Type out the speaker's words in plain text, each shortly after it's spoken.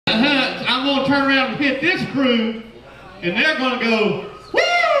going to turn around and hit this crew, and they're going to go,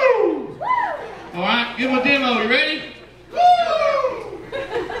 woo! All right, give them a demo. You ready? Woo!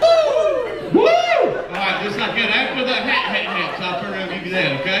 Woo! All right, just like that. After the hat, so I'll turn around and give you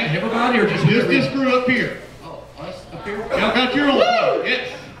that, okay? Everybody or just this crew up here? Oh, us up here? Y'all got your own. Woo!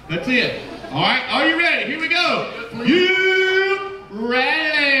 Yes, that's it. All right, are you ready? Here we go. You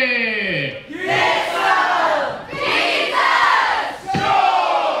ready? Yes, sir! Jesus!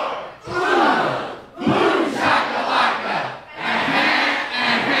 Sure! Boom shakalaka!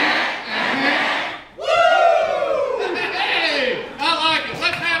 Woo! Hey, I like it.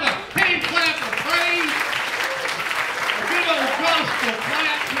 Let's have a hand clap of praise. A good old gospel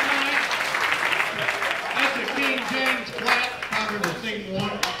clap tonight. That's a King James clap. I've never seen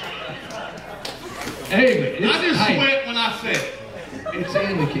one. Hey, I just sweat when I say it. It's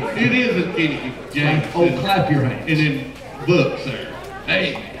in the King. It is in King James. Oh, clap your hands. And in books there.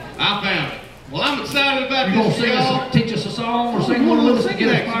 Hey, I found it. Well, I'm excited about you this, gonna teach us a song or sing one of those to get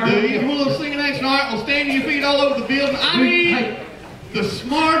us fired up? You want a little singing action? All right, well, stand to your feet all over the building. I need the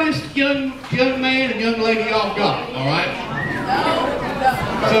smartest young man and young lady y'all got, all right?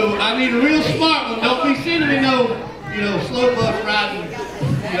 So I need a real smart one. Don't be sending me no, slow bus riding,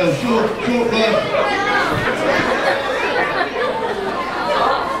 short bus.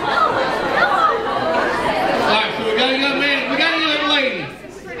 All right, so we got a young man, we got a young lady.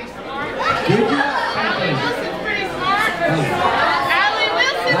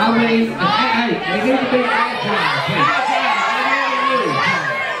 I mean, hey, they need to be agile, please.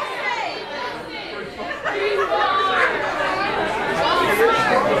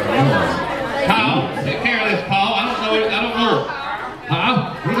 Paul, take care of this, Paul. I don't know. Huh?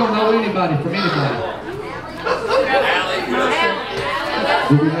 We don't know anybody from anybody.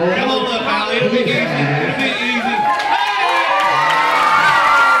 Come on up, Allie. It'll be easy. It'll be easy.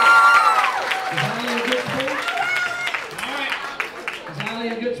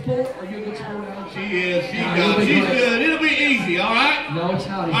 Are you a good sport, Alan? She is. She's good. It'll be easy, all right? No, it's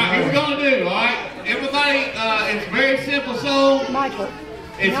not. All right, here's what we're going to do, all right? Everybody, it's a very simple song. Michael.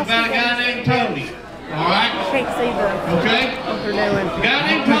 It's about a guy named Tony, all right? I can't see Okay? what they're doing. A guy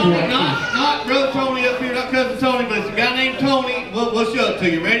named Tony, not Brother Tony up here, not Cousin Tony, but it's a guy named Tony. We'll show it to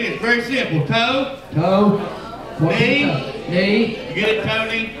you. Ready? It's very simple. Toe. Knee. Knee. You get it,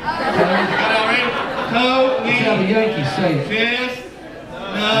 Tony? You got it already? Toe, knee. That's how the Yankees say it. Chest.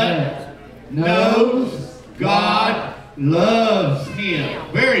 Nut, nose, God loves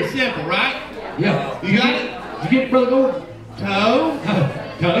him. Very simple, right? Yeah. You got it? You get it, Brother Gordon? Toe,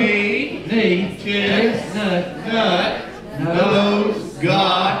 knee, chest, nut, nose,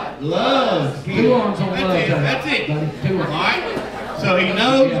 God loves him. 2 arms on love. That's it. Buddy. 2 arms. All right? So he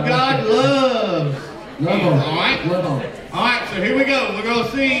knows God loves him. All right? Love on. All right, so here we go. We're going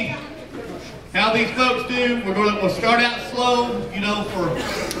to see how these folks do. We'll start out slow, for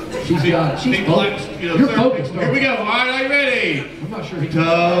she's got it. She's focused. You're focused. Here we go. All right, are you ready? I'm not sure he can.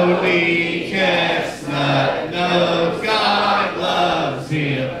 Tony Chestnut knows God loves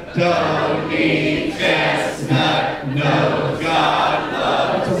him. Tony Chestnut knows God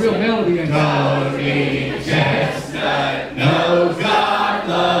loves him. It's a real melody. Tony Chestnut knows God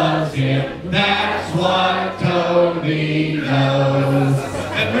loves him. That's what Tony knows.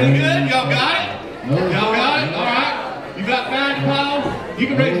 That's pretty good. Y'all got it? Y'all got it? All right. You got fine, Paul? You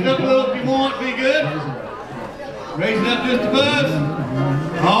can raise it up a little if you want. Be good. Raise it up just a buzz.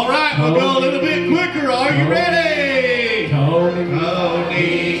 All right. We'll go a little bit quicker. Are you ready?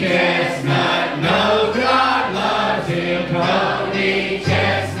 Tony Chestnut knows God loves him. Tony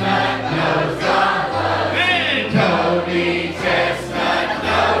Chestnut knows God loves him. Tony Chestnut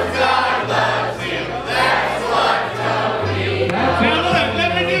knows God loves him. That's what Tony knows. Now look, let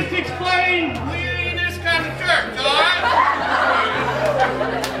me just explain. We're in this kind of church, all right?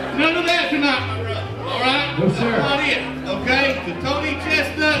 None of that tonight, my brother. All right? No, sir. That's not it. Okay? The Tony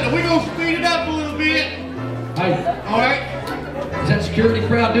Chestnut. And we're going to speed it up a little bit. Hey. All right? Is that security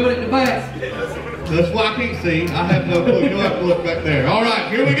crowd doing it in the back? That's why I can't see. I have no clue. You'll have to look back there. All right,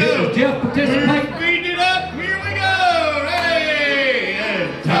 here we go. Does Jeff participate? We're speeding it up. Here we go. Ready?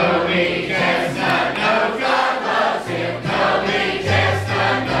 And Tony Chestnut knows God loves him. Tony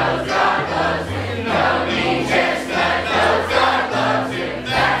Chestnut knows God loves him. Tony Chestnut knows God loves him.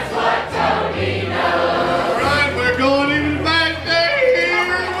 That's what Tony knows. All right, we're going even back there.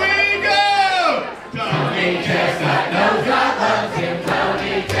 Here we go. Tony Chestnut.